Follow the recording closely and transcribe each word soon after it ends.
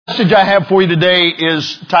The message I have for you today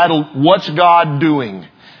is titled, What's God Doing?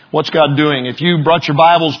 What's God doing? If you brought your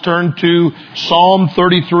Bibles, turn to Psalm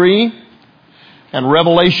 33 and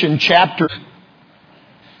Revelation chapter.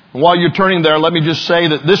 And while you're turning there, let me just say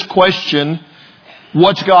that this question,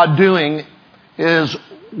 what's God doing, is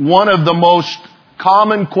one of the most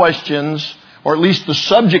common questions, or at least the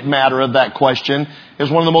subject matter of that question,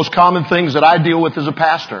 is one of the most common things that I deal with as a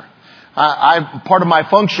pastor. Part of my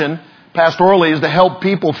function pastorally is to help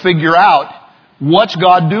people figure out what's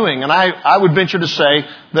God doing. And I would venture to say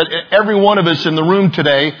that every one of us in the room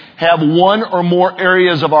today have one or more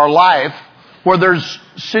areas of our life where there's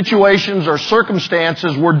situations or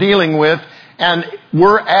circumstances we're dealing with, and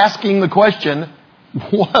we're asking the question,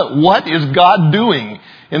 what is God doing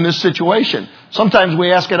in this situation? Sometimes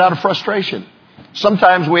we ask it out of frustration.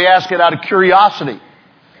 Sometimes we ask it out of curiosity.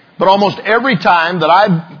 But almost every time that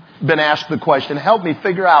I've been asked the question, help me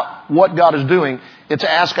figure out what God is doing, it's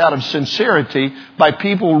asked out of sincerity by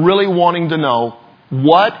people really wanting to know,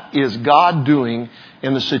 what is God doing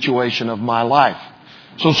in the situation of my life?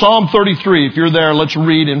 So Psalm 33, if you're there, let's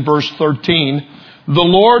read in verse 13. The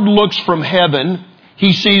Lord looks from heaven.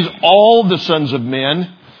 He sees all the sons of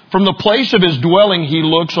men. From the place of His dwelling, He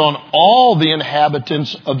looks on all the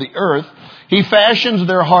inhabitants of the earth. He fashions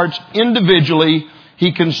their hearts individually.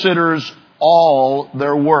 He considers all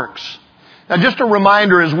their works. Now, just a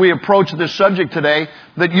reminder as we approach this subject today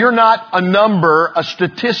that you're not a number, a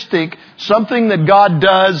statistic, something that God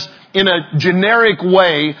does in a generic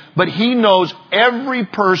way, but He knows every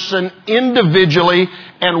person individually,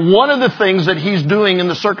 and one of the things that He's doing in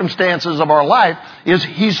the circumstances of our life is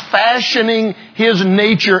He's fashioning His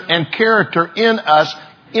nature and character in us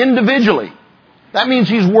individually. That means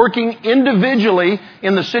He's working individually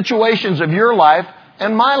in the situations of your life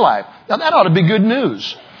and my life. Now, that ought to be good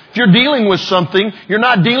news. If you're dealing with something, you're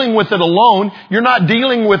not dealing with it alone. You're not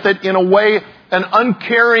dealing with it in a way, an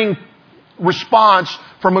uncaring response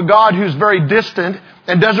from a God who's very distant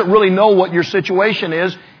and doesn't really know what your situation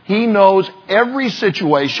is. He knows every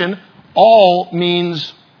situation. All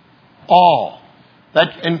means all.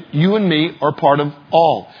 And you and me are part of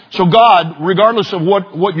all. So God, regardless of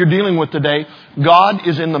what you're dealing with today, God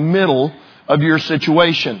is in the middle of your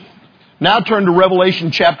situation. Now turn to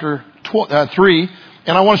Revelation chapter 3,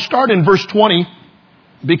 and I want to start in verse 20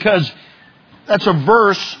 because that's a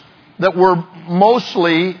verse that we're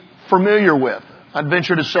mostly familiar with. I'd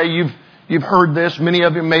venture to say you've heard this. Many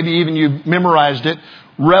of you, maybe even you've memorized it.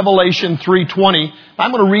 Revelation 3:20.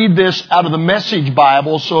 I'm going to read this out of the Message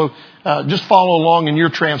Bible, so just follow along in your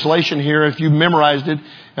translation here. If you've memorized it,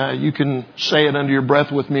 you can say it under your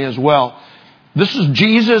breath with me as well. This is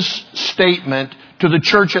Jesus' statement to the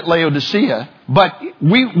church at Laodicea, but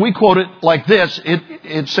we quote it like this.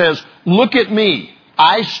 It says, "Look at me.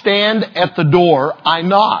 I stand at the door. I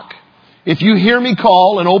knock. If you hear me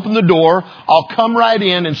call and open the door, I'll come right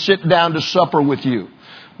in and sit down to supper with you."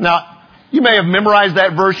 Now, you may have memorized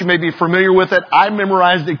that verse. You may be familiar with it. I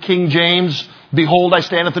memorized it King James. "Behold, I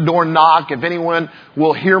stand at the door and knock. If anyone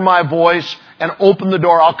will hear my voice and open the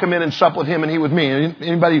door, I'll come in and sup with him and he with me."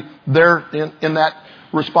 Anybody there in that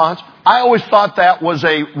response? I always thought that was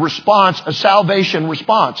a response, a salvation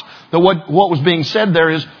response. That what was being said there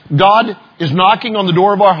is God is knocking on the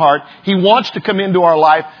door of our heart. He wants to come into our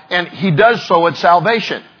life, and He does so at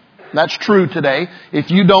salvation. That's true today. If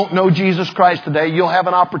you don't know Jesus Christ today, you'll have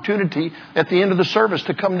an opportunity at the end of the service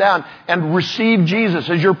to come down and receive Jesus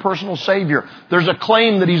as your personal Savior. There's a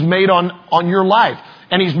claim that He's made on your life.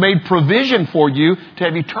 And He's made provision for you to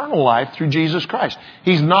have eternal life through Jesus Christ.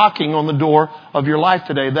 He's knocking on the door of your life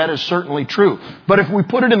today. That is certainly true. But if we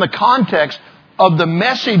put it in the context of the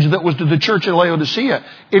message that was to the church at Laodicea,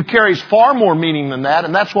 it carries far more meaning than that.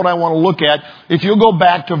 And that's what I want to look at. If you'll go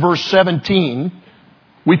back to verse 17,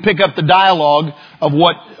 we pick up the dialogue of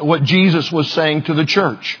what Jesus was saying to the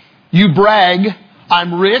church. "You brag,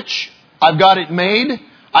 I'm rich, I've got it made,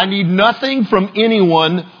 I need nothing from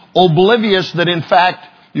anyone, oblivious that in fact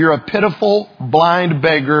you're a pitiful, blind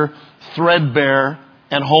beggar, threadbare,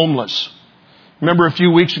 and homeless." Remember a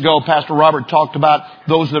few weeks ago, Pastor Robert talked about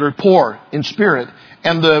those that are poor in spirit.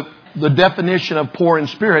 And the definition of poor in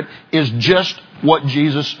spirit is just what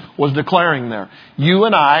Jesus was declaring there. You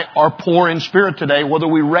and I are poor in spirit today, whether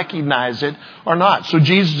we recognize it or not. So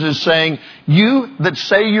Jesus is saying, you that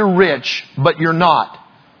say you're rich, but you're not.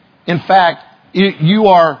 In fact, you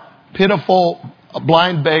are pitiful, a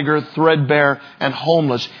blind beggar, threadbare, and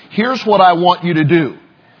homeless. Here's what I want you to do.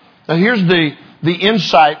 Now here's the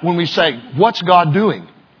insight when we say, what's God doing?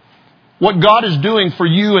 What God is doing for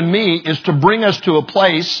you and me is to bring us to a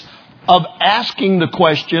place of asking the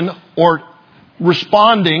question or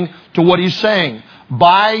responding to what He's saying.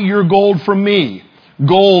 Buy your gold from me.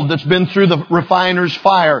 Gold that's been through the refiner's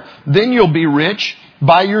fire. Then you'll be rich.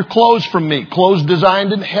 Buy your clothes from me. Clothes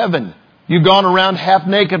designed in heaven. You've gone around half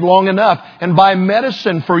naked long enough. And buy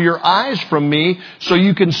medicine for your eyes from me so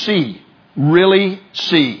you can see. Really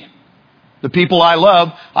see. The people I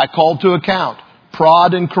love, I call to account.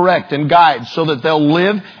 Prod and correct and guide so that they'll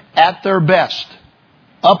live at their best.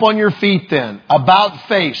 Up on your feet then. About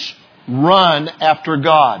face. Run after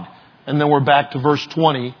God. And then we're back to verse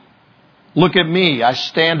 20. Look at me. I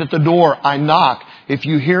stand at the door. I knock. If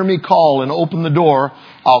you hear me call and open the door,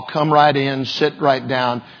 I'll come right in, sit right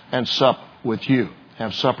down, and sup with you.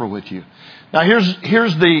 Have supper with you. Now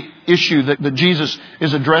here's the issue that Jesus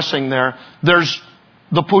is addressing there. There's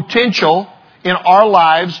the potential in our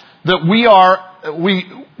lives that we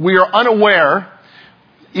are unaware,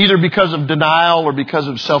 either because of denial or because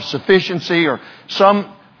of self-sufficiency or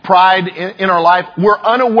some pride in our life. We're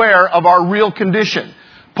unaware of our real condition.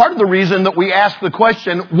 Part of the reason that we ask the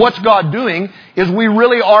question, what's God doing, is we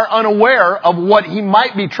really are unaware of what He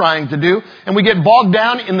might be trying to do. And we get bogged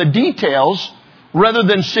down in the details rather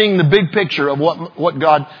than seeing the big picture of what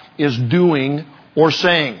God is doing or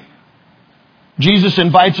saying. Jesus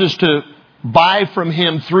invites us to buy from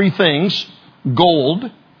Him three things. Gold,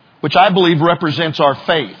 which I believe represents our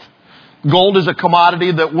faith. Gold is a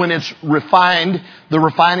commodity that when it's refined, the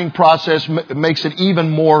refining process makes it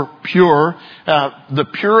even more pure. The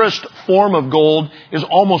purest form of gold is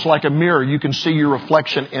almost like a mirror. You can see your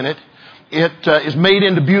reflection in it. It is made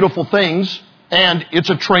into beautiful things, and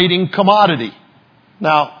it's a trading commodity.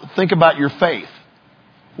 Now, think about your faith.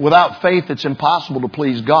 Without faith, it's impossible to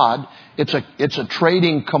please God. It's a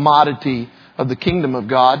trading commodity of the kingdom of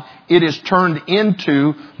God. It is turned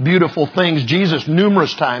into beautiful things. Jesus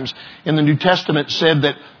numerous times in the New Testament said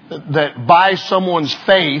that by someone's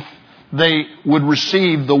faith, they would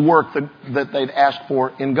receive the work that they'd asked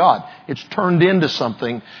for in God. It's turned into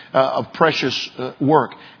something of precious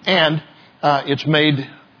work. And it's made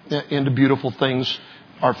into beautiful things.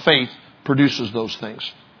 Our faith produces those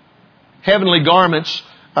things. Heavenly garments,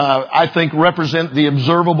 I think, represent the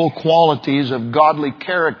observable qualities of godly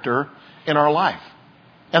character in our life.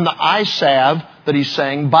 And the eye salve that He's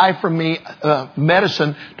saying, buy from me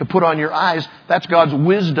medicine to put on your eyes, that's God's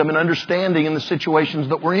wisdom and understanding in the situations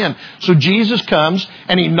that we're in. So Jesus comes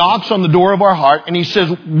and He knocks on the door of our heart and He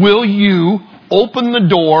says, will you open the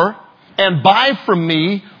door and buy from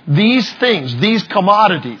me these things, these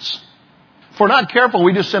commodities? If we're not careful,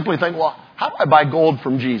 we just simply think, well, how do I buy gold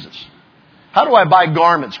from Jesus? How do I buy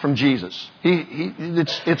garments from Jesus?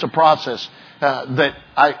 It's a process that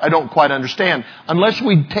I don't quite understand. Unless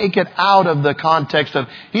we take it out of the context of,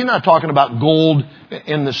 He's not talking about gold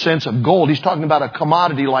in the sense of gold. He's talking about a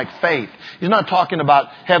commodity like faith. He's not talking about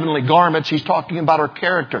heavenly garments. He's talking about our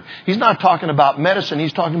character. He's not talking about medicine.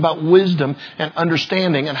 He's talking about wisdom and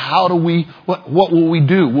understanding. And what will we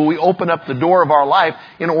do? Will we open up the door of our life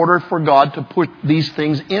in order for God to put these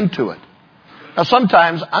things into it? Now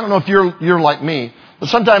sometimes, I don't know if you're like me, but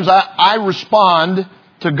sometimes I respond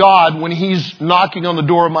to God when He's knocking on the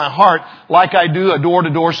door of my heart like I do a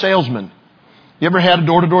door-to-door salesman. You ever had a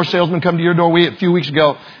door-to-door salesman come to your door? A few weeks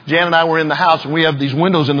ago, Jan and I were in the house and we have these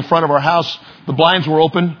windows in the front of our house. The blinds were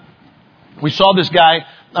open. We saw this guy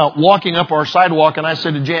walking up our sidewalk and I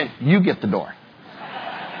said to Jan, you get the door.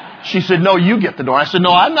 She said, no, you get the door. I said,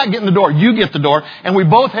 no, I'm not getting the door. You get the door. And we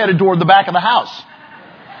both headed toward the back of the house.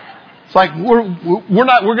 It's like we're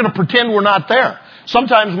going to pretend we're not there.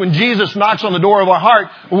 Sometimes when Jesus knocks on the door of our heart,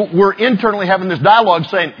 we're internally having this dialogue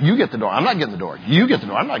saying, you get the door. I'm not getting the door. You get the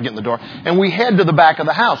door. I'm not getting the door. And we head to the back of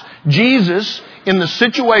the house. Jesus, in the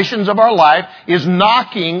situations of our life, is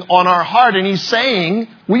knocking on our heart and He's saying,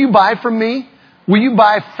 will you buy from me? Will you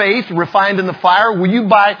buy faith refined in the fire? Will you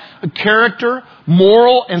buy a character,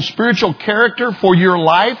 moral and spiritual character for your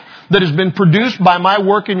life that has been produced by my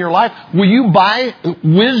work in your life? Will you buy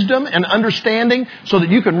wisdom and understanding so that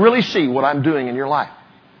you can really see what I'm doing in your life?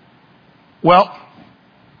 Well,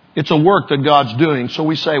 it's a work that God's doing. So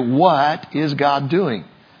we say, what is God doing?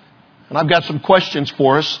 And I've got some questions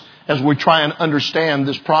for us as we try and understand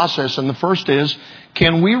this process. And the first is,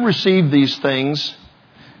 can we receive these things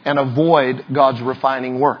and avoid God's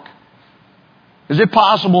refining work? Is it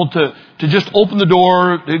possible to just open the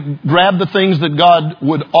door, to grab the things that God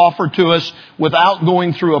would offer to us without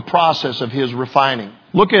going through a process of His refining?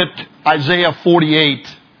 Look at Isaiah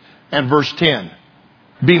 48 and verse 10.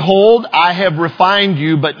 Behold, I have refined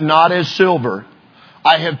you, but not as silver.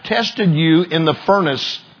 I have tested you in the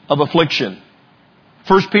furnace of affliction.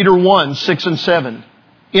 1 Peter 1, 6 and 7.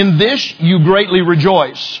 In this you greatly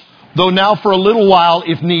rejoice, though now for a little while,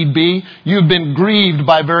 if need be, you have been grieved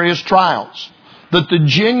by various trials, that the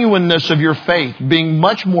genuineness of your faith, being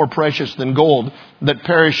much more precious than gold that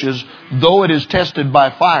perishes, though it is tested by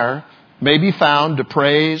fire, may be found to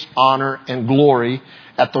praise, honor, and glory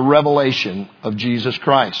at the revelation of Jesus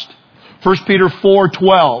Christ. 1 Peter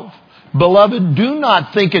 4:12. Beloved, do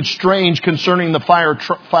not think it strange concerning the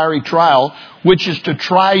fiery trial, which is to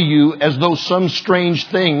try you as though some strange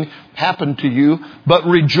thing happened to you, but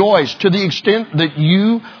rejoice to the extent that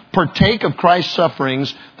you partake of Christ's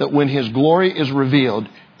sufferings, that when His glory is revealed,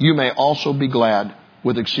 you may also be glad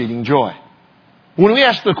with exceeding joy. When we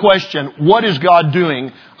ask the question, what is God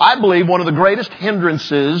doing? I believe one of the greatest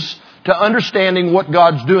hindrances to understanding what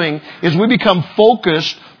God's doing is we become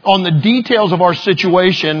focused on the details of our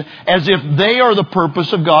situation as if they are the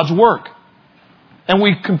purpose of God's work. And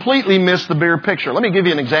we completely miss the bigger picture. Let me give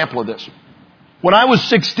you an example of this. When I was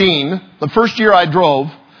 16, the first year I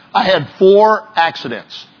drove, I had 4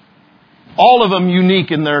 accidents. All of them unique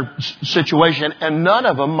in their situation, and none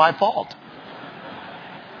of them my fault.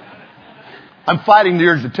 I'm fighting the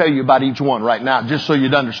urge to tell you about each one right now, just so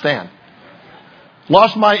you'd understand.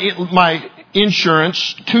 Lost my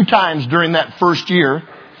insurance 2 times during that first year.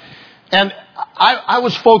 And I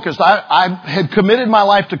was focused. I had committed my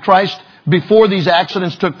life to Christ before these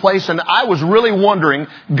accidents took place. And I was really wondering,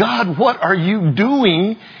 God, what are you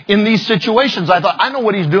doing in these situations? I thought, I know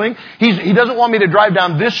what He's doing. He doesn't want me to drive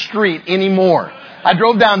down this street anymore. I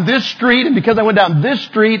drove down this street, and because I went down this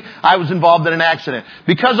street, I was involved in an accident.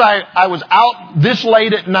 Because I was out this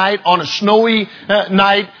late at night on a snowy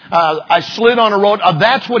night, I slid on a road.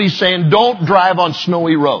 That's what He's saying. Don't drive on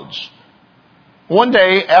snowy roads. One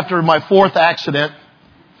day, after my 4th accident,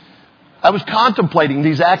 I was contemplating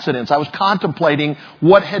these accidents. I was contemplating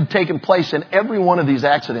what had taken place in every one of these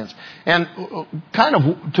accidents. And kind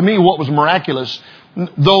of, to me, what was miraculous,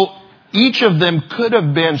 though each of them could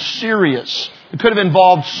have been serious, it could have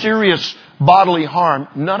involved serious bodily harm,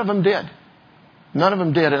 none of them did. None of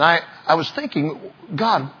them did. And I was thinking,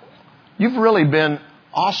 God, You've really been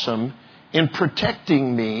awesome in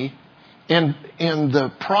protecting me in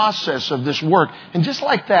the process of this work. And just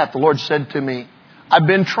like that, the Lord said to me, I've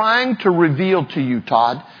been trying to reveal to you,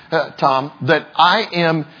 Tom, that I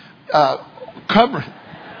am covered.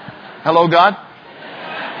 Hello, God?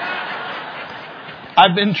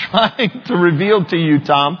 I've been trying to reveal to you,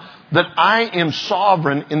 Tom, that I am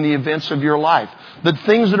sovereign in the events of your life. That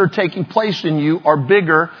things that are taking place in you are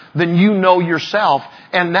bigger than you know yourself.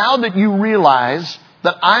 And now that you realize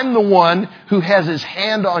that I'm the one who has His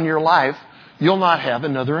hand on your life, you'll not have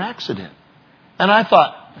another accident. And I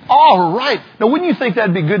thought, all right. Now, wouldn't you think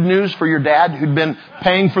that'd be good news for your dad who'd been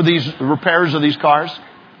paying for these repairs of these cars?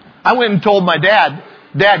 I went and told my dad,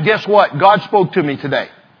 Dad, guess what? God spoke to me today.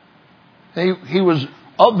 He was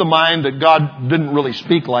of the mind that God didn't really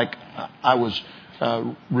speak like I was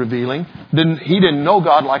revealing. He didn't know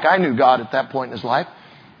God like I knew God at that point in his life.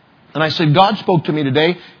 And I said, God spoke to me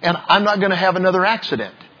today, and I'm not going to have another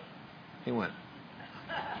accident. He went,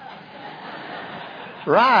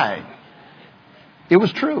 right. It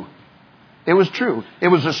was true. It was true. It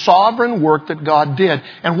was a sovereign work that God did.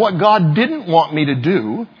 And what God didn't want me to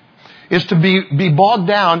do is to be bogged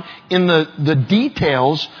down in the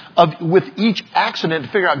details with each accident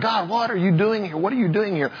to figure out, God, what are you doing here? What are you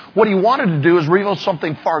doing here? What He wanted to do is reveal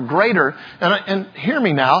something far greater. And hear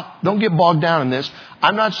me now. Don't get bogged down in this.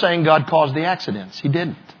 I'm not saying God caused the accidents. He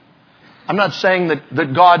didn't. I'm not saying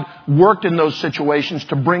that God worked in those situations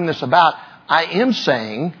to bring this about. I am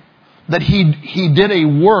saying that He did a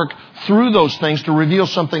work through those things to reveal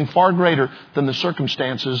something far greater than the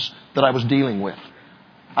circumstances that I was dealing with.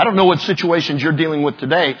 I don't know what situations you're dealing with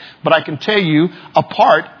today, but I can tell you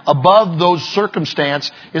above those circumstances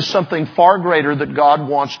is something far greater that God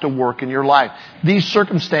wants to work in your life. These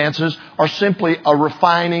circumstances are simply a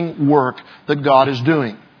refining work that God is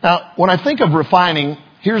doing. Now, when I think of refining,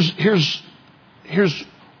 here's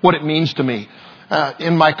what it means to me.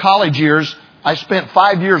 In my college years, I spent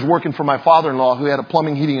 5 years working for my father-in-law who had a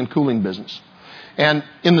plumbing, heating, and cooling business. And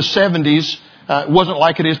in the 70s, it wasn't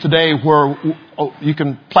like it is today where you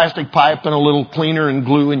can plastic pipe and a little cleaner and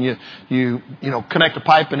glue and you connect a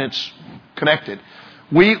pipe and it's connected.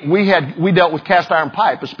 We dealt with cast iron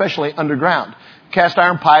pipe, especially underground. Cast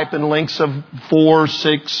iron pipe in lengths of 4,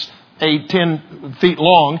 6, 8, 10 feet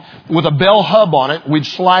long with a bell hub on it. We'd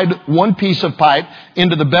slide one piece of pipe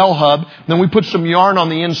into the bell hub. Then we put some yarn on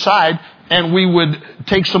the inside and we would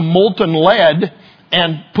take some molten lead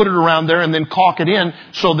and put it around there and then caulk it in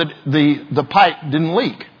so that the pipe didn't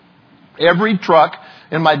leak. Every truck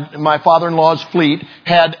in my father-in-law's fleet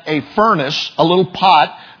had a furnace, a little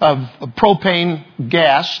pot of propane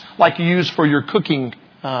gas like you use for your cooking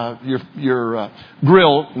your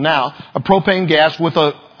grill now, a propane gas with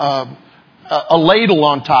a ladle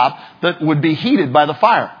on top that would be heated by the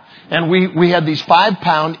fire. And we had these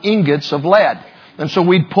 5-pound ingots of lead. And so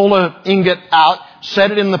we'd pull an ingot out,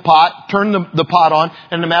 set it in the pot, turn the pot on,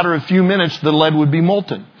 and in a matter of a few minutes, the lead would be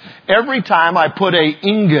molten. Every time I put a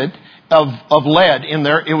ingot of lead in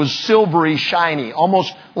there, it was silvery shiny,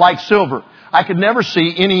 almost like silver. I could never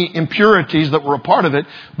see any impurities that were a part of it,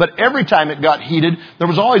 but every time it got heated, there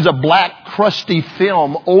was always a black, crusty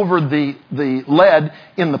film over the lead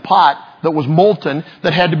in the pot that was molten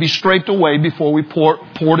that had to be scraped away before we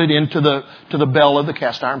poured it into the bell of the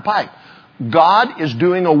cast iron pipe. God is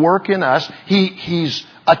doing a work in us. He's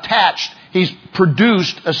attached. He's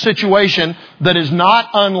produced a situation that is not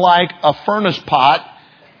unlike a furnace pot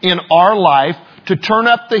in our life to turn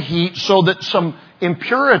up the heat so that some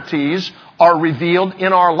impurities are revealed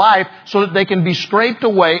in our life so that they can be scraped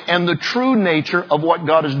away and the true nature of what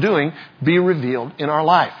God is doing be revealed in our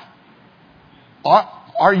life.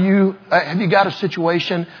 Have you got a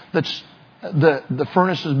situation that's the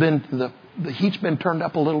furnace has been, the heat's been turned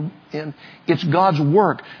up a little in? It's God's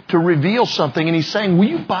work to reveal something. And He's saying, will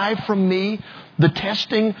you buy from me the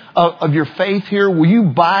testing of your faith here? Will you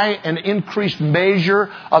buy an increased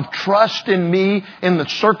measure of trust in me in the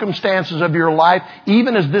circumstances of your life,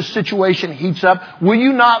 even as this situation heats up? Will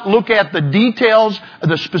you not look at the details,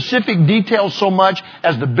 the specific details so much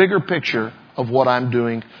as the bigger picture of what I'm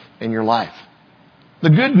doing in your life? The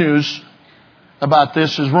good news about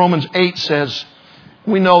this is Romans 8 says,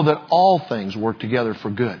 we know that all things work together for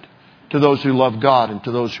good to those who love God and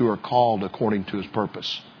to those who are called according to His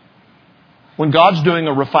purpose. When God's doing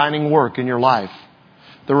a refining work in your life,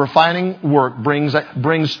 the refining work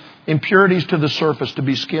brings impurities to the surface to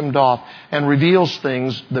be skimmed off and reveals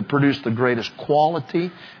things that produce the greatest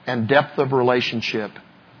quality and depth of relationship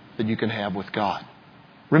that you can have with God.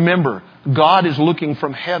 Remember, God is looking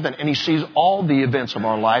from heaven and He sees all the events of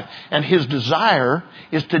our life, and His desire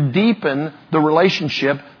is to deepen the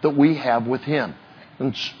relationship that we have with Him.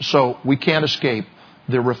 And so we can't escape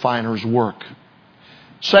the refiner's work.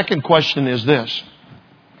 Second question is this: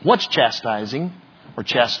 what's chastising or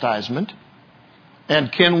chastisement?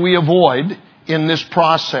 And can we avoid in this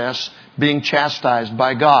process being chastised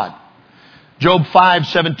by God? Job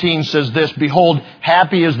 5:17 says this: behold,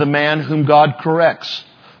 happy is the man whom God corrects.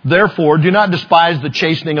 Therefore, do not despise the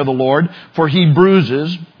chastening of the Lord, for He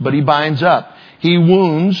bruises, but He binds up. He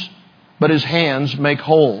wounds, but His hands make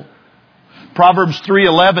whole. Proverbs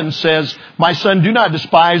 3:11 says, my son, do not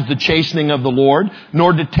despise the chastening of the Lord,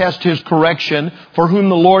 nor detest His correction. For whom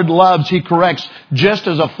the Lord loves, He corrects, just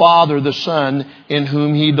as a father the son in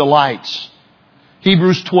whom He delights.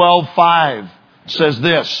 Hebrews 12:5 says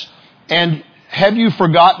this: and have you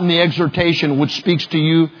forgotten the exhortation which speaks to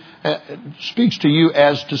you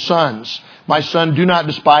as to sons? My son, do not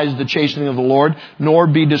despise the chastening of the Lord, nor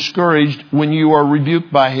be discouraged when you are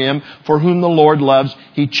rebuked by Him. For whom the Lord loves,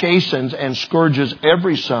 He chastens and scourges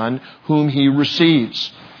every son whom He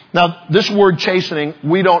receives. Now, this word chastening,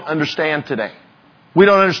 we don't understand today. We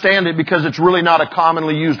don't understand it because it's really not a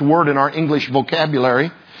commonly used word in our English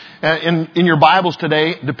vocabulary. In your Bibles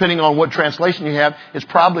today, depending on what translation you have, it's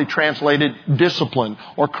probably translated discipline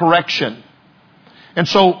or correction. And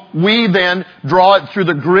so we then draw it through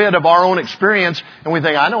the grid of our own experience, and we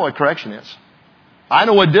think, I know what correction is. I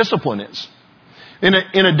know what discipline is. In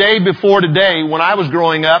a day before today, when I was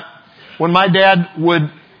growing up, when my dad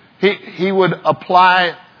would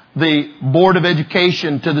apply the Board of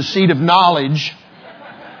Education to the seat of knowledge,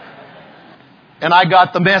 and I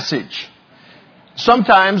got the message.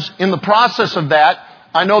 Sometimes in the process of that,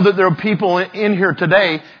 I know that there are people in here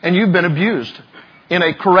today, and you've been abused in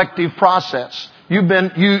a corrective process. You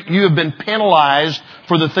have been penalized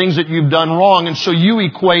for the things that you've done wrong, and so you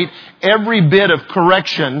equate every bit of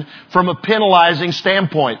correction from a penalizing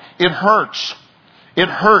standpoint. It hurts. It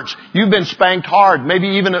hurts. You've been spanked hard, maybe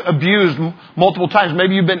even abused multiple times.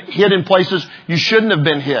 Maybe you've been hit in places you shouldn't have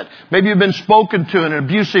been hit. Maybe you've been spoken to in an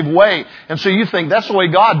abusive way, and so you think that's the way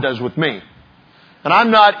God does with me. And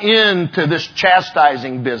I'm not into this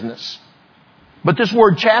chastising business. But this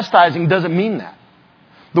word chastising doesn't mean that.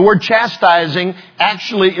 The word chastising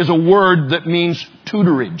actually is a word that means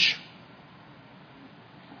tutorage.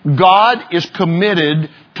 God is committed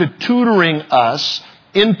to tutoring us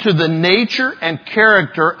into the nature and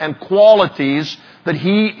character and qualities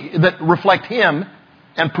that reflect Him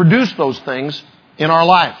and produce those things in our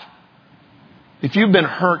life. If you've been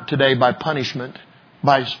hurt today by punishment,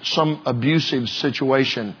 by some abusive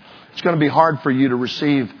situation, it's going to be hard for you to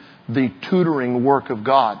receive the tutoring work of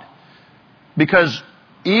God. Because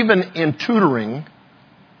even in tutoring,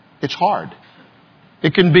 it's hard.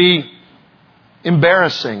 It can be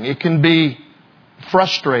embarrassing. It can be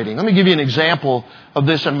frustrating. Let me give you an example of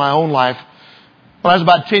this in my own life. When I was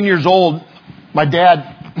about 10 years old, my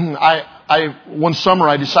dad, one summer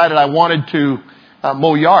I decided I wanted to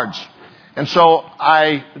mow yards. And so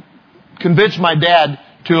I convinced my dad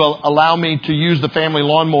to allow me to use the family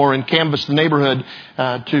lawnmower and canvass the neighborhood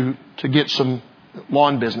to get some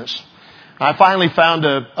lawn business. I finally found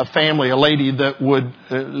a family, a lady that it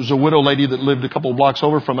was a widow lady that lived a couple of blocks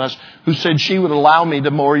over from us, who said she would allow me to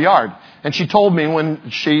mow her yard. And she told me when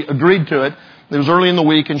she agreed to it, it was early in the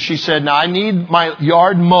week, and she said, now I need my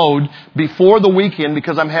yard mowed before the weekend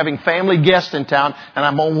because I'm having family guests in town and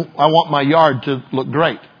I want my yard to look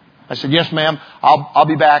great. I said, yes, ma'am, I'll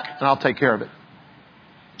be back and I'll take care of it.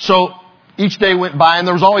 So each day went by, and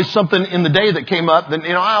there was always something in the day that came up that,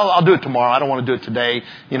 I'll do it tomorrow. I don't want to do it today.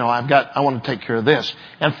 I want to take care of this.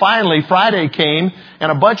 And finally, Friday came, and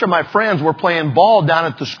a bunch of my friends were playing ball down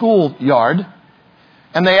at the school yard,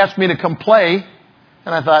 and they asked me to come play.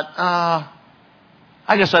 And I thought,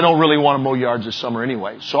 I guess I don't really want to mow yards this summer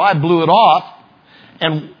anyway. So I blew it off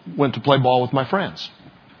and went to play ball with my friends.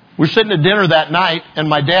 We were sitting at dinner that night, and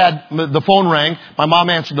my dad, the phone rang. My mom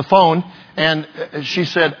answered the phone, and she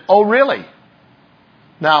said, oh, really?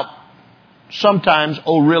 Now, sometimes,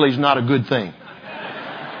 oh, really is not a good thing.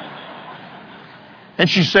 And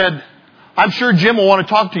she said, I'm sure Jim will want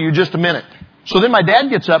to talk to you just a minute. So then my dad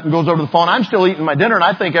gets up and goes over to the phone. I'm still eating my dinner, and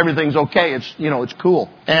I think everything's okay. It's cool.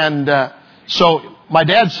 And so my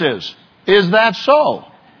dad says, is that so?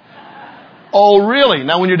 Oh, really?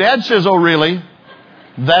 Now, when your dad says, oh, really,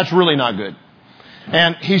 that's really not good.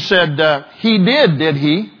 And he said, he did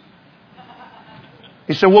he?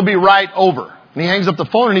 He said, we'll be right over. And he hangs up the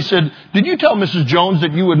phone and he said, did you tell Mrs. Jones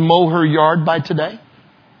that you would mow her yard by today?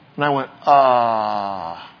 And I went,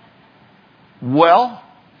 well,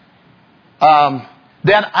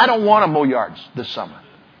 Dad, I don't want to mow yards this summer.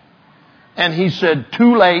 And he said,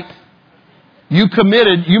 too late. You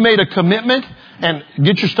made a commitment, and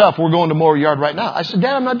get your stuff. We're going to mow your yard right now. I said,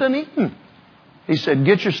 Dad, I'm not done eating. He said,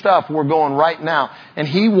 get your stuff. We're going right now. And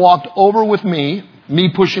he walked over with me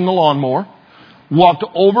pushing the lawnmower, walked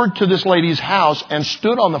over to this lady's house and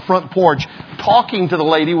stood on the front porch talking to the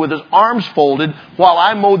lady with his arms folded while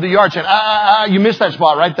I mowed the yard, saying, you missed that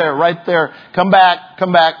spot right there. Come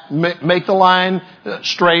back, make the line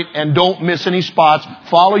straight and don't miss any spots.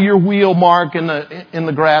 Follow your wheel mark in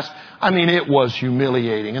the grass. I mean, it was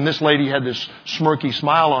humiliating. And this lady had this smirky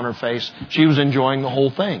smile on her face. She was enjoying the whole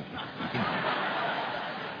thing.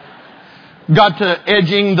 Got to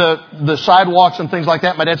edging the sidewalks and things like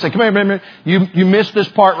that. My dad said, come here. You missed this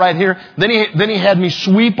part right here. Then he had me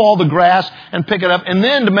sweep all the grass and pick it up. And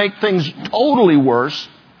then to make things totally worse,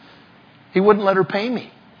 he wouldn't let her pay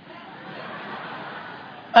me.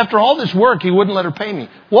 After all this work, he wouldn't let her pay me.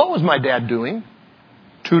 What was my dad doing?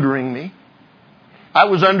 Tutoring me. I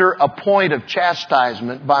was under a point of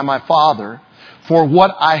chastisement by my father for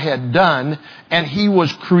what I had done, and he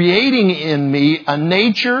was creating in me a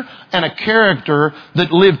nature and a character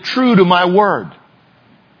that lived true to my word.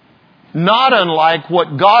 Not unlike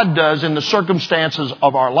what God does in the circumstances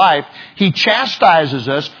of our life. He chastises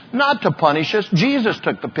us not to punish us. Jesus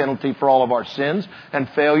took the penalty for all of our sins and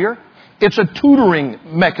failure. It's a tutoring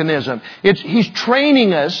mechanism. He's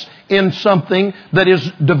training us in something that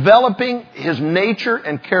is developing His nature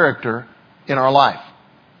and character in our life.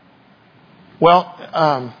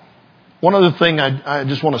 Well, one other thing I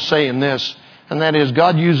just want to say in this, and that is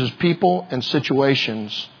God uses people and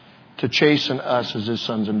situations to chasten us as His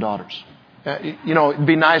sons and daughters. It'd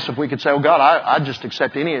be nice if we could say, oh God, I'd just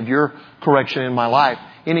accept any of your correction in my life,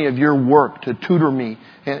 any of your work to tutor me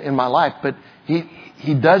in my life. But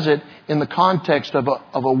He does it in the context of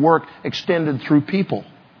a work extended through people.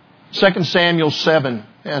 2 Samuel 7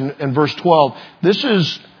 and verse 12. This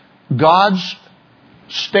is God's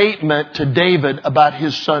statement to David about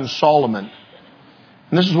his son Solomon.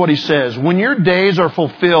 And this is what he says. When your days are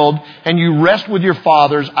fulfilled and you rest with your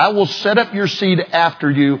fathers, I will set up your seed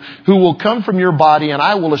after you, who will come from your body, and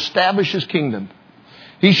I will establish his kingdom.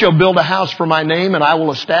 He shall build a house for my name, and I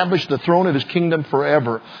will establish the throne of his kingdom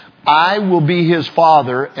forever. I will be his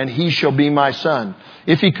father, and he shall be my son.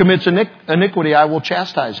 If he commits iniquity, I will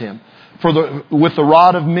chastise him with the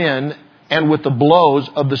rod of men and with the blows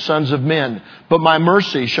of the sons of men. But my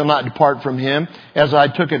mercy shall not depart from him, as I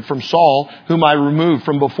took it from Saul, whom I removed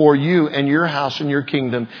from before you, and your house and your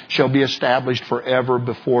kingdom shall be established forever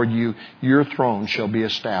before you. Your throne shall be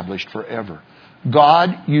established forever.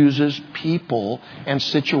 God uses people and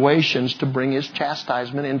situations to bring His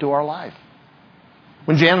chastisement into our life.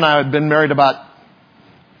 When Jan and I had been married about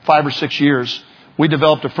 5 or 6 years, we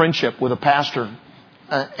developed a friendship with a pastor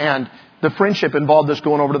And the friendship involved us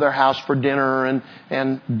going over to their house for dinner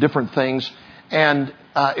and different things. And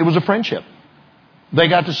it was a friendship. They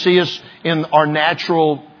got to see us in our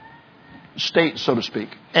natural state, so to speak.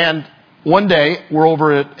 And one day, we're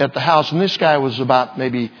over at the house, and this guy was about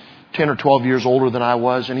maybe 10 or 12 years older than I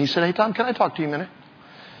was. And he said, "Hey, Tom, can I talk to you a minute?"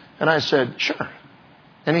 And I said, "Sure."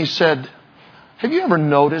 And he said, "Have you ever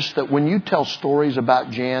noticed that when you tell stories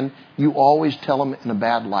about Jan, you always tell them in a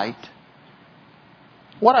bad light?"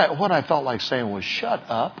 What I felt like saying was, "Shut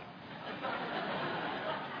up.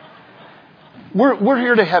 We're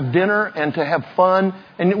here to have dinner and to have fun,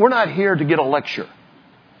 and we're not here to get a lecture."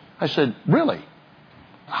 I said, "Really?"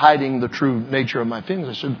 Hiding the true nature of my feelings.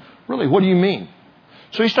 I said, "Really? What do you mean?"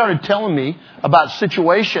 So he started telling me about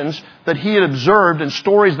situations that he had observed and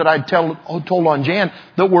stories that I'd told on Jan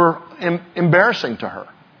that were embarrassing to her.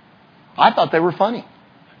 I thought they were funny.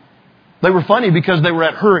 They were funny because they were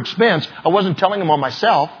at her expense. I wasn't telling them on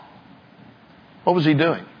myself. What was he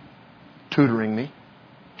doing? Tutoring me,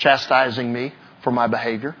 chastising me for my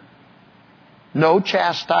behavior. No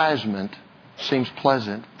chastisement seems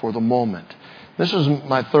pleasant for the moment. This is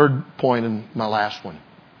my third point and my last one.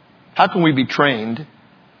 How can we be trained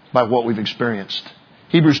by what we've experienced?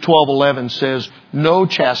 Hebrews 12:11 says, "No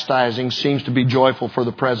chastising seems to be joyful for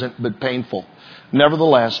the present, but painful.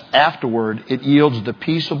 Nevertheless, afterward, it yields the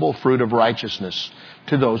peaceable fruit of righteousness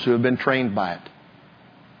to those who have been trained by it."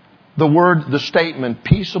 The statement,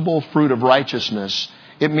 peaceable fruit of righteousness,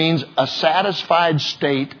 it means a satisfied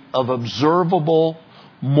state of observable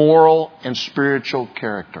moral and spiritual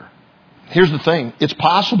character. Here's the thing. It's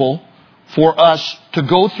possible for us to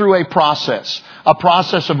go through a process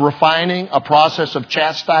of refining, a process of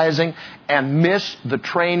chastising, and miss the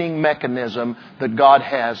training mechanism that God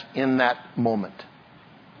has in that moment.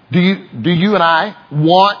 Do you and I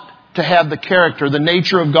want to have the character, the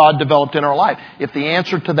nature of God developed in our life? If the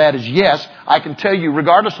answer to that is yes, I can tell you,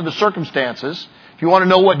 regardless of the circumstances, if you want to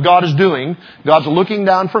know what God is doing, God's looking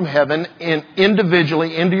down from heaven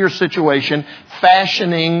individually into your situation,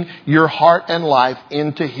 fashioning your heart and life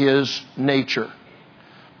into His nature.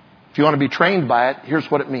 If you want to be trained by it, here's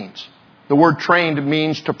what it means. The word trained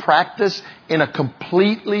means to practice in a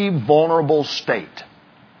completely vulnerable state.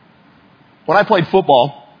 When I played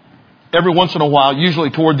football, every once in a while,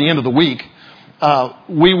 usually toward the end of the week,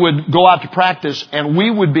 we would go out to practice, and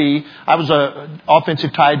I was an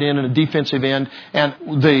offensive tight end and a defensive end, and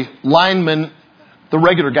the linemen, the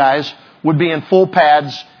regular guys, would be in full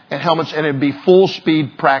pads and helmets, and it'd be full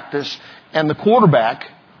speed practice, and the quarterback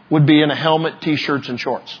would be in a helmet, t-shirts, and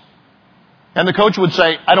shorts. And the coach would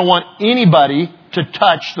say, "I don't want anybody to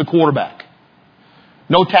touch the quarterback.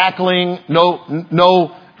 No tackling,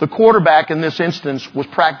 no. The quarterback in this instance was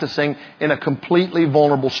practicing in a completely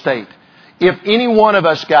vulnerable state. If any one of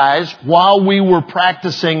us guys, while we were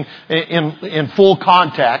practicing in full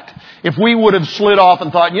contact, if we would have slid off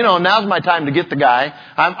and thought, now's my time to get the guy,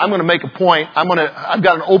 I'm going to make a point, I've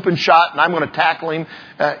got an open shot and I'm going to tackle him.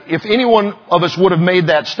 If any one of us would have made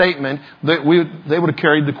that statement, they would have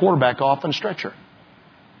carried the quarterback off on a stretcher.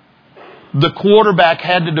 The quarterback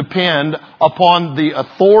had to depend upon the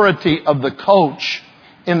authority of the coach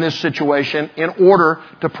in this situation in order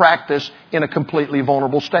to practice in a completely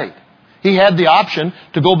vulnerable state. He had the option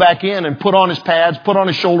to go back in and put on his pads, put on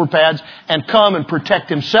his shoulder pads, and come and protect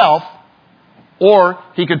himself. Or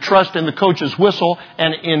he could trust in the coach's whistle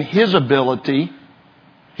and in his ability,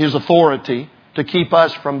 his authority, to keep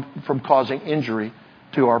us from causing injury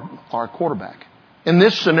to our quarterback. In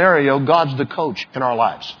this scenario, God's the coach in our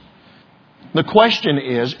lives. The question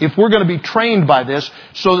is, if we're going to be trained by this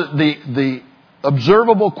so that the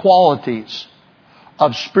observable qualities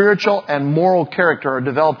of spiritual and moral character are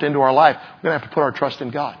developed into our life, we're going to have to put our trust in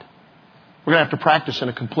God. We're going to have to practice in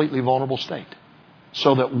a completely vulnerable state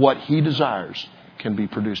so that what He desires can be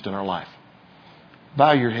produced in our life.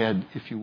 Bow your head if you will.